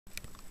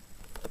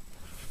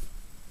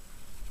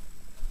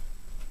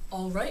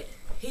Alright,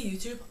 hey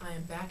YouTube, I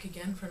am back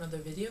again for another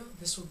video.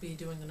 This will be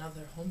doing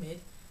another homemade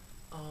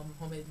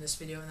in this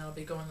video, and I'll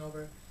be going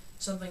over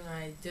something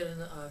I did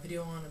a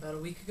video on about a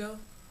week ago.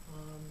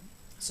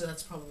 So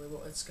that's probably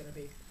what it's going to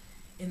be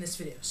in this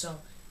video. So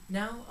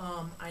now,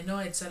 I know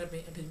I'd said I've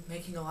been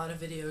making a lot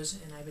of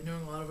videos, and I've been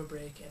doing a lot over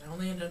break, and I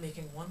only ended up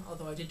making one,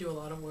 although I did do a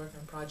lot of work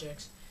on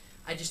projects.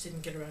 I just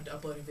didn't get around to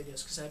uploading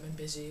videos because I've been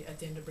busy at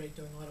the end of break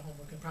doing a lot of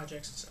homework and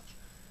projects and such.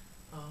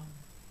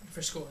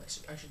 For school,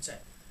 I should say.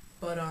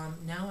 But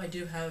now I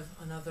do have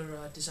another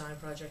design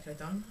project I've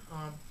done.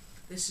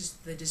 This is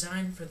the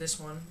design for this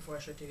one, before I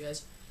show it to you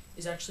guys,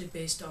 is actually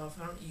based off,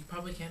 you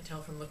probably can't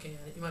tell from looking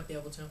at it, you might be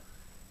able to.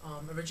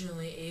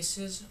 Originally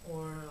Aces,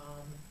 or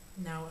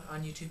now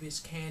on YouTube is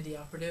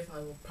KNDoperative. I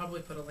will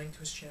probably put a link to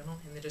his channel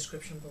in the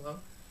description below.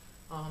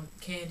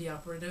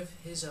 KNDoperative,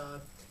 his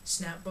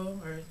snap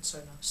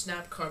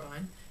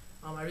Carbine.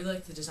 I really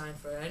like the design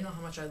for it. I didn't know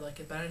how much I'd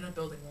like it, but I ended up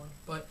building one.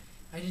 But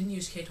I didn't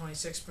use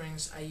K26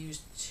 springs. I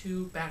used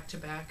two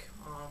back-to-back,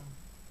 what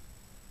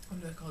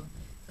are they called?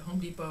 The Home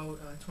Depot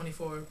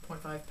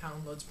 24.5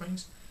 pound load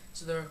springs.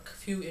 So there are a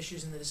few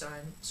issues in the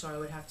design, so I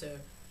would have to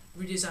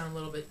redesign a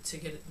little bit to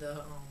get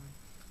the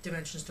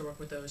dimensions to work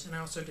with those. And I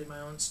also did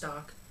my own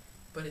stock,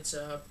 but it's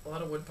a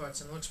lot of wood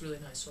parts and it looks really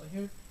nice. So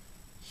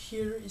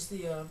here is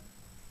the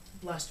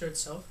blaster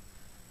itself.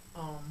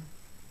 The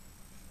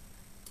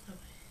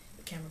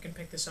camera can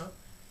pick this up.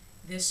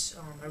 This,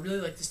 I really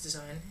like this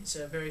design. It's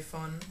very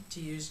fun to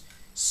use,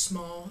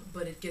 small,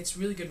 but it gets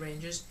really good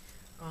ranges.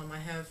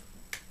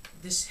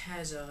 This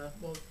has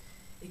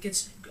it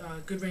gets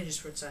good ranges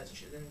for its size,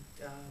 and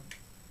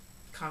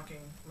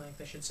cocking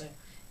length, I should say.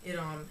 It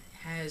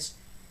has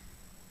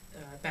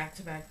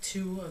back-to-back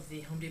two of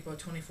the Home Depot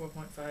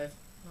 24.5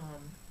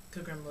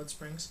 kilogram load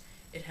springs.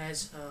 It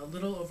has a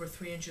little over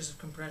 3 inches of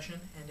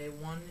compression and a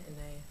 1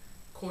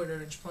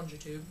 1/4 inch plunger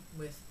tube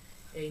with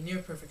a near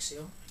perfect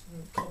seal. I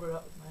can cover it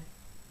up with my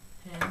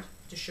hand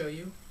to show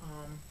you.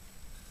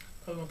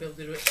 Probably won't be able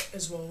to do it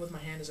as well with my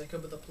hand as I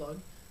could with a plug,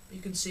 but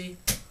you can see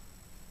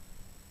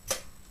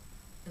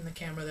in the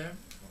camera there,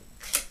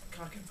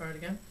 cock and fire it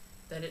again,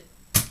 that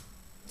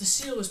the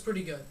seal is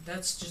pretty good.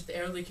 That's just the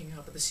air leaking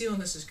out, but the seal in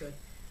this is good.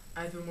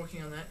 I've been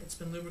working on that. It's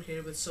been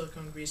lubricated with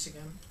silicone grease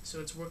again,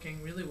 so it's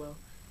working really well.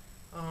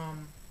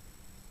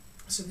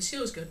 So the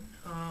seal is good.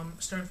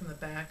 Starting from the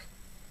back,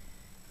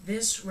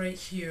 this right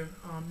here,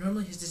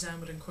 normally his design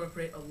would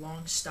incorporate a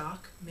long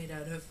stock made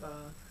out of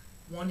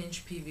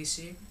 1-inch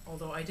PVC,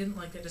 although I didn't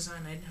like that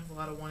design. I didn't have a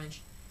lot of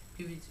 1-inch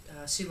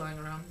PVC lying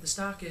around. The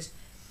stock is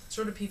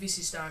sort of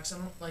PVC stocks I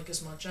don't like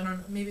as much. I don't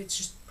know, maybe it's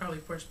just probably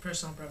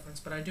personal preference,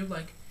 but I do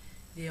like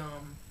the,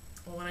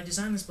 well, when I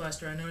designed this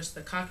blaster, I noticed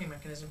the cocking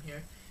mechanism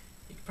here.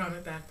 You can prime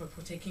it back by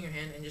taking your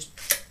hand and just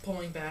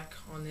pulling back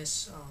on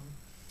this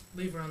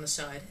lever on the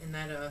side, and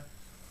that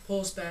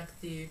pulls back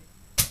the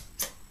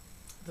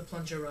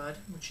plunger rod,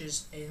 which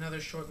is another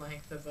short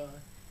length of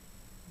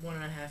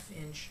 1.5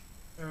 inch,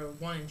 or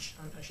 1 inch,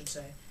 I should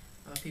say,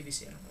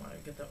 PVC. I don't know why I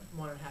get that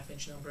 1.5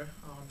 inch number.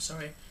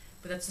 Sorry,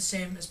 but that's the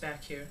same as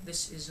back here.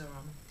 This is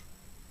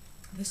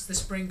the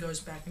spring goes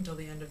back until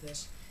the end of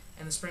this,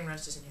 and the spring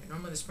rest is in here.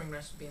 Normally the spring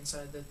rest would be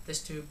inside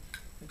this tube,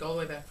 and go all the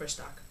way back for a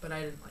stock, but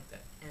I didn't like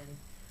that. And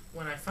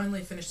when I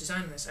finally finished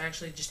designing this, I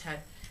actually just had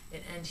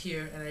an end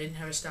here, and I didn't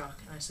have a stock.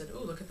 And I said,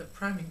 "Oh, look at the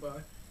priming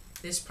bar."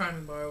 This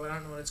priming bar, I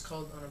don't know what it's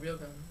called on a real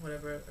gun,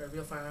 whatever, or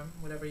real firearm,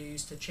 whatever you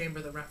use to chamber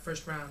the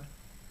first round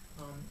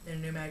in a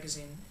new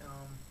magazine.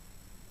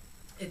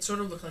 It sort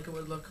of looked like it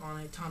would look on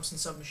a Thompson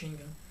submachine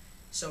gun.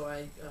 So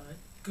I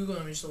Google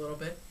imaged a little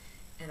bit,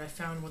 and I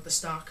found what the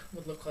stock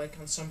would look like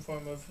on some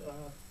form of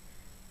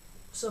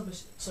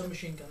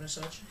submachine gun or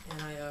such,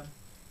 and I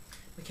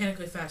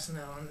mechanically fastened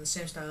that on, the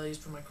same style I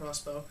used for my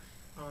crossbow.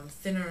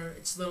 Thinner,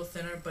 it's a little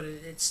thinner, but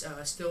it's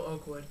still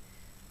oak wood.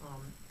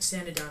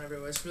 Sanded down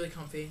everywhere. It's really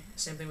comfy.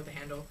 Same thing with the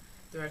handle.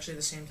 They're actually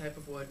the same type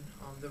of wood.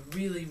 They're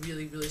really,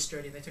 really, really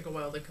sturdy. They took a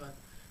while to cut,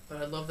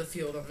 but I love the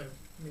feel of them.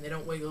 I mean, they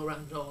don't wiggle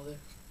around at all. They're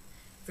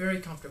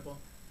very comfortable.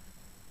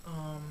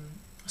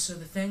 So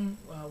the thing,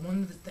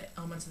 one of the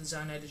elements of the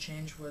design I had to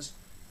change was,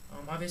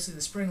 obviously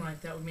the spring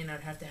length. That would mean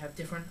I'd have to have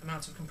different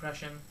amounts of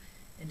compression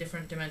in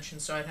different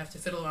dimensions, so I'd have to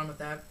fiddle around with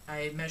that.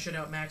 I measured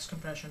out max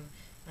compression,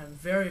 and I'm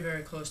very,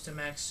 very close to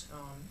max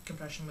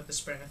compression with the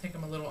spring. I think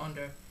I'm a little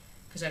under,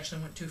 because I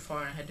actually went too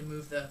far and I had to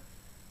move the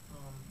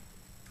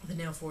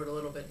nail forward a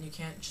little bit, and you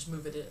can't just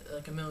move it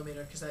like a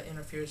millimeter because that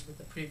interferes with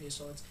the previous,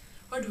 so it's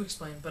hard to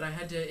explain, but I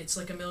had to, it's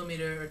like a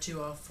millimeter or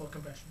two off full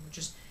compression,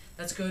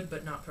 that's good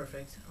but not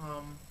perfect.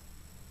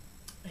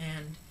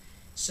 And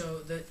so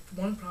the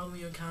one problem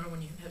you encounter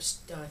when you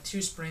have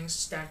two springs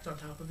stacked on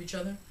top of each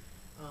other,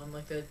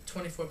 like the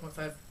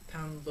 24.5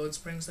 pound load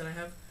springs that I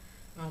have,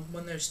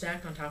 when they're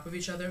stacked on top of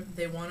each other,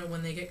 they want to,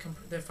 when they get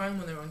they're fine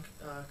when they're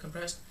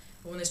compressed,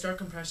 but when they start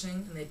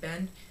compressing and they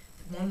bend,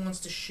 one wants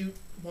to shoot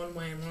one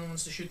way and one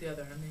wants to shoot the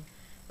other. And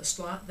the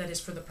slot that is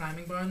for the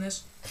priming bar in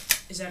this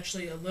is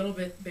actually a little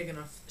bit big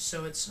enough,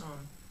 so it's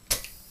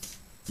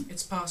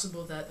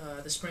possible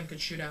that the spring could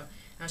shoot out.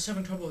 And I was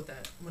having trouble with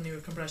that when they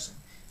were compressing.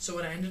 So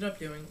what I ended up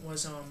doing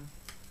was,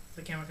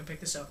 the camera can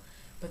pick this up,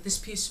 but this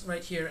piece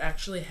right here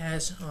actually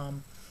has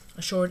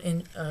a short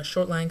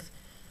length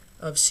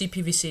of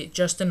CPVC,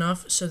 just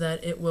enough so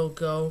that it will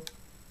go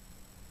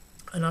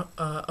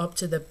up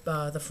to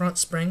the front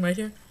spring right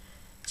here,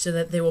 so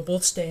that they will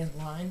both stay in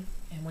line.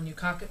 And when you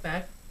cock it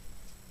back,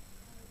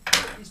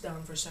 he's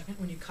down for a second.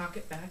 When you cock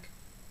it back,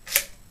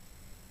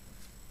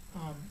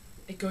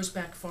 it goes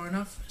back far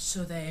enough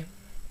so they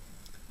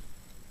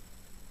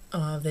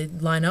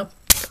line up,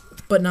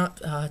 but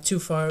not too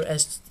far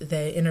as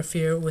they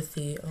interfere with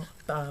the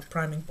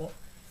priming bolt.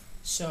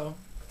 So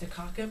to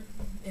cock it,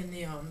 in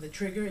the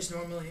trigger is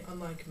normally,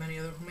 unlike many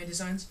other homemade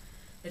designs,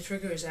 the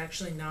trigger is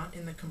actually not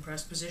in the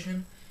compressed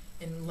position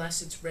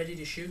unless it's ready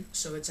to shoot.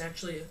 So it's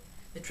actually,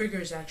 the trigger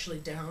is actually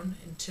down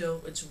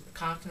until it's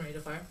cocked and ready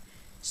to fire.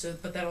 So,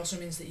 but that also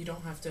means that you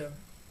don't have to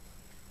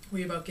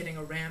worry about getting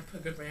a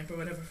good ramp or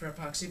whatever for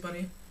epoxy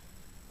buddy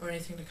or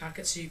anything to cock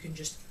it. So you can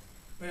just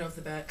right off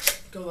the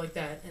bat go like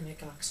that and it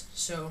cocks.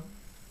 So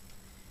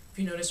if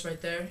you notice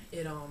right there,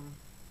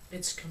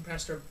 it's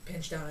compressed or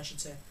pinched down, I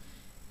should say.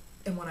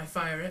 And when I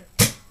fire it,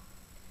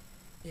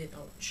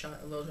 shot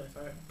a little bit of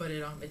fire, but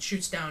it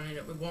shoots down and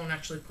it won't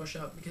actually push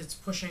up because it's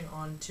pushing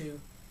onto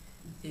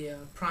the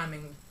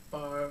priming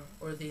bar,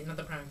 or not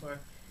the priming bar.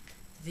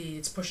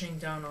 It's pushing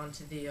down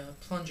onto the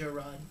plunger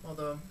rod.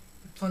 Although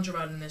the plunger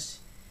rod in this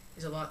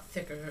is a lot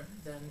thicker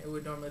than it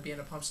would normally be in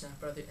a pump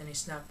snap or any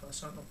snap bus.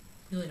 So I don't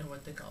really know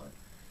what they call it.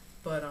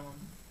 But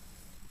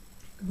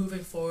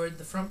moving forward,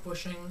 the front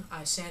bushing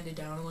I sanded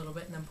down a little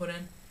bit and then put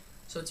in,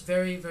 so it's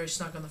very, very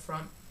snug on the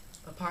front.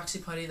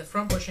 Epoxy putty. The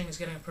front bushing is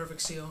getting a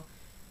perfect seal.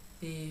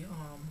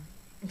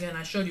 Again,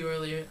 I showed you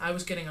earlier, I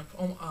was getting a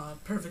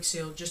perfect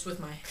seal just with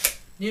my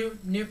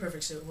near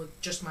perfect seal with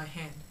just my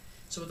hand.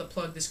 So with a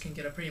plug, this can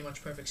get a pretty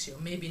much perfect seal,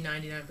 maybe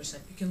 99%.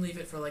 You can leave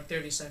it for like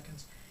 30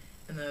 seconds,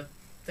 and the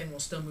thing will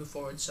still move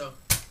forward. So,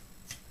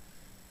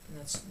 and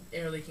that's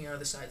air leaking out of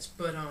the sides.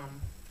 But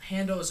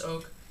handle is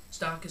oak,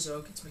 stock is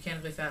oak. It's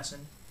mechanically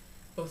fastened,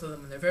 both of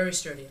them, and they're very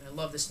sturdy. And I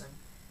love this thing.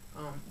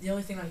 The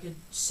only thing I could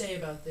say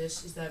about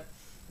this is that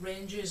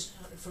ranges,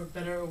 for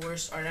better or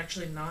worse, are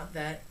actually not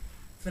that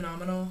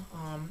phenomenal.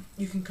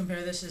 You can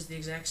compare this as the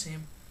exact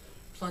same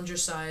plunger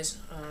size,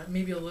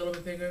 maybe a little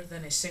bit bigger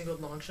than a single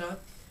longshot,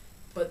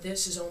 but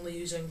this is only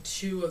using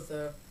 2 of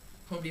the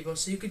Home Depot,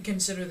 so you could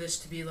consider this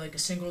to be like a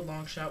single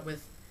longshot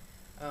with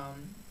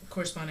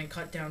corresponding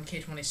cut down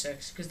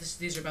K26, because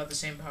these are about the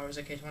same power as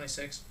a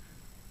K26,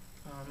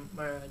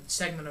 or a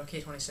segment of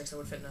K26 that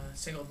would fit in a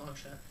single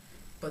longshot,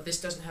 but this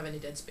doesn't have any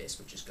dead space,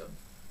 which is good.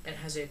 It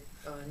has a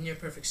near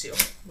perfect seal,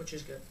 which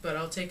is good. But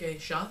I'll take a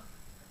shot,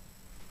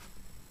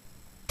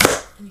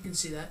 and you can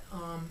see that.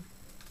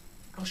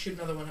 I'll shoot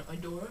another one at my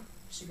door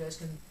so you guys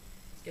can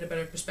get a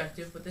better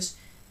perspective. But this,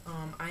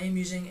 I am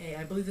using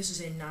I believe this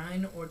is a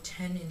 9 or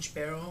 10 inch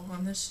barrel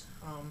on this.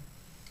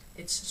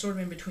 It's sort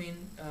of in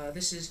between. I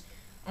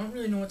don't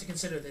really know what to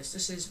consider this.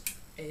 This is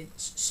a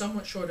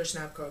somewhat shorter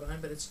snap carbine,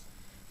 but it's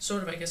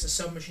sort of, I guess, a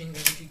submachine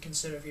gun if you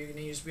consider, if you're going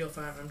to use real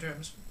firearm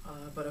terms,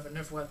 but of a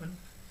Nerf weapon.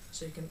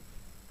 So you can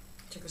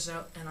check this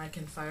out, and I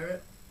can fire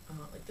it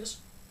like this.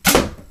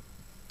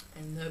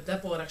 And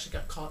that bullet actually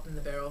got caught in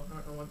the barrel.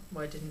 I don't know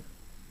why it didn't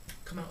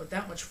come out with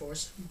that much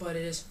force, but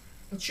it's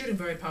shooting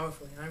very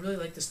powerfully, and I really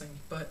like this thing.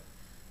 But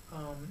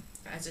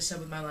as I said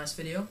with my last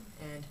video,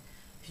 and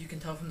if you can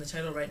tell from the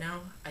title right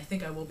now, I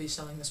think I will be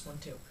selling this one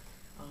too.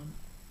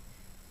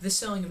 This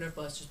selling of Nerf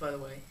blasters, by the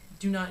way,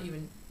 do not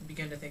even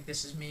begin to think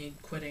this is me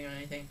quitting or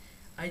anything.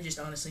 I just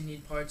honestly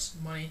need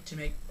money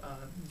to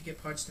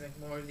get parts to make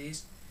more of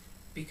these,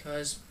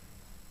 because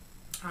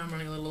I'm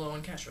running a little low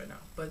on cash right now.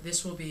 But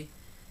this will be,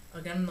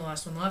 again, the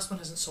last one. The last one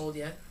hasn't sold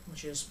yet,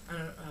 which is,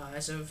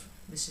 as of,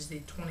 this is the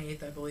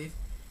 28th, I believe.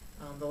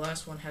 The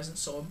last one hasn't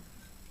sold,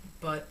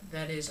 but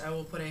that is, I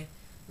will put a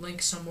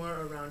link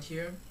somewhere around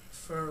here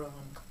for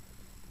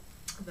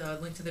the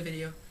link to the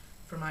video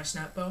for my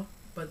snap bow,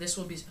 but this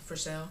will be for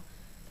sale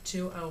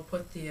too. I will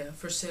put the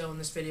for sale in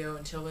this video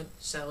until it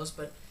sells,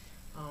 but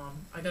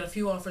I got a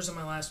few offers on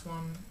my last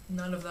one.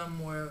 None of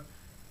them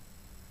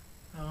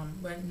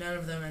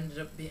ended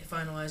up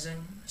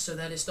finalizing, so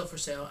that is still for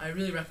sale. I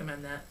really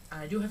recommend that.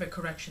 I do have a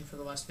correction for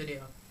the last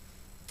video.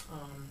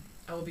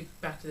 I will be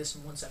back to this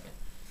in 1 second.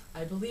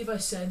 I believe I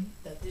said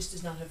that this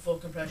does not have full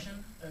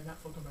compression, or not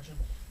full compression.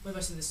 I believe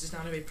I said this does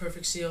not have a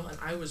perfect seal, and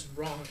I was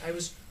wrong.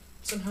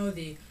 Somehow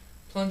the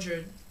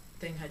plunger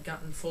thing had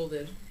gotten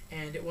folded,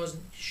 and it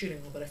wasn't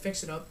shooting well, but I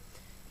fixed it up.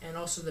 And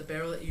also the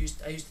barrel that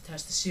I used to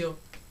test the seal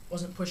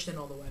wasn't pushed in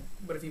all the way.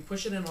 But if you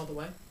push it in all the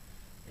way,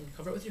 and you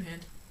cover it with your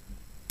hand,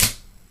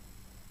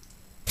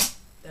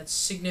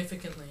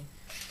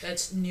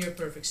 that's near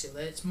perfect seal.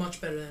 It's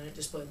much better than it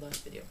displayed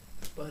last video.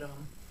 But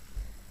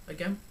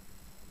again,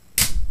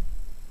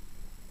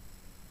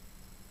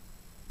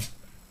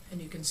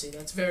 and you can see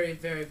that's very,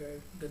 very,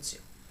 very good seal.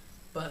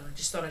 But I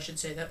just thought I should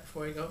say that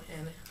before I go.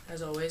 And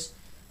as always,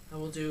 I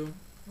will do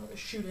another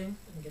shooting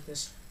and get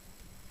this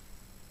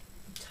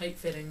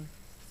tight-fitting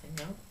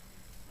thing out.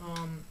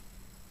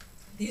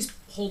 These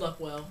hold up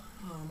well.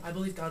 I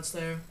believe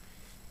Godslayer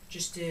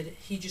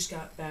he just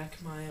got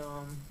back my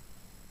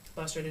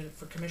blaster. I did it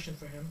for commission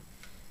for him,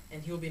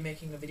 and he will be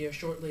making a video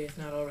shortly, if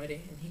not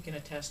already, and he can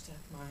attest to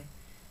my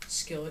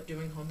skill at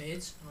doing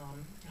homemades.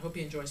 I hope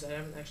he enjoys that. I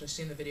haven't actually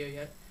seen the video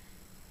yet,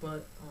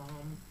 but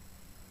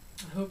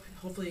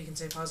hopefully he can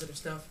say positive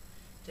stuff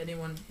to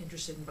anyone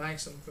interested in buying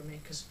something from me,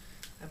 because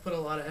I put a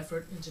lot of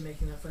effort into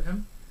making that for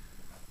him.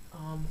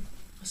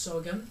 So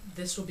again,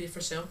 this will be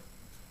for sale.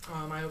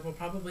 I will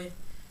probably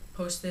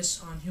post this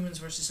on Humans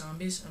vs.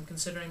 Zombies. I'm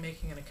considering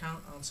making an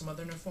account on some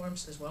other Nerf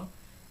forums as well.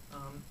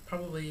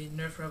 Probably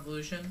Nerf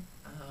Revolution,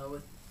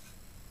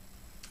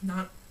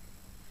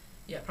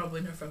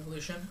 probably Nerf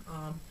Revolution.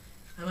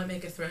 I might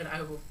make a thread.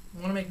 I will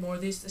want to make more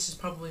of these. This is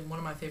probably one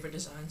of my favorite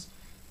designs.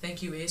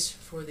 Thank you, Ace,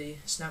 for the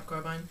Snap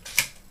Carbine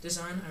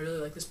design. I really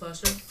like this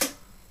blaster.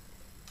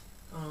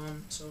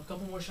 So a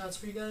couple more shots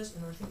for you guys,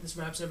 and I think this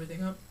wraps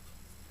everything up.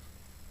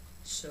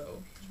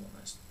 So here's one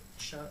last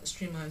shot. The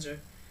streamlines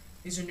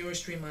these are newer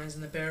streamlines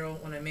in the barrel.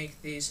 When I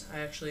make these,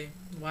 the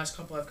last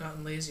couple I've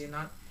gotten lazy and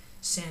not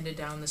sanded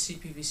down the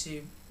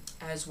CPVC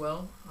as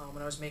well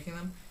when I was making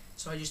them.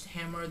 So I just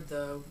hammered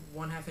the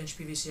 1/2 inch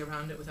PVC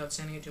around it without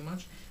sanding it too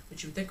much,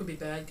 which you would think would be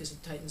bad because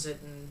it tightens it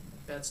and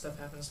bad stuff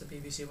happens to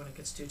PVC when it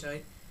gets too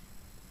tight,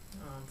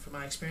 from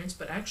my experience.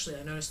 But actually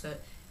I noticed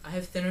that I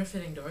have thinner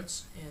fitting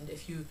darts, and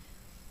if you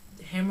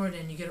hammer it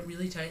and you get it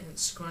really tight and it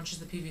scrunches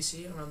the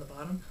PVC around the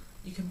bottom,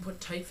 you can put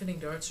tight fitting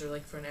darts, or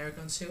like for an air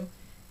gun too,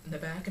 in the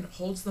back, and it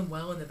holds them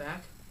well in the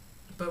back.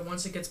 But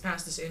once it gets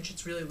past this inch,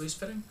 it's really loose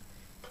fitting,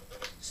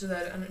 so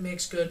that it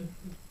makes good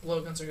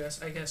blowguns,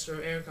 I guess,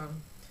 or air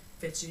gun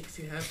fits if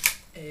you have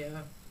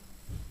a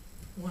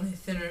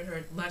thinner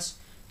or less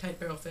tight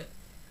barrel fit,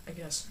 I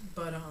guess.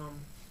 But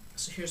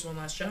so here's one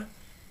last shot,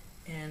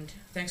 and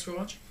thanks for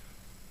watching.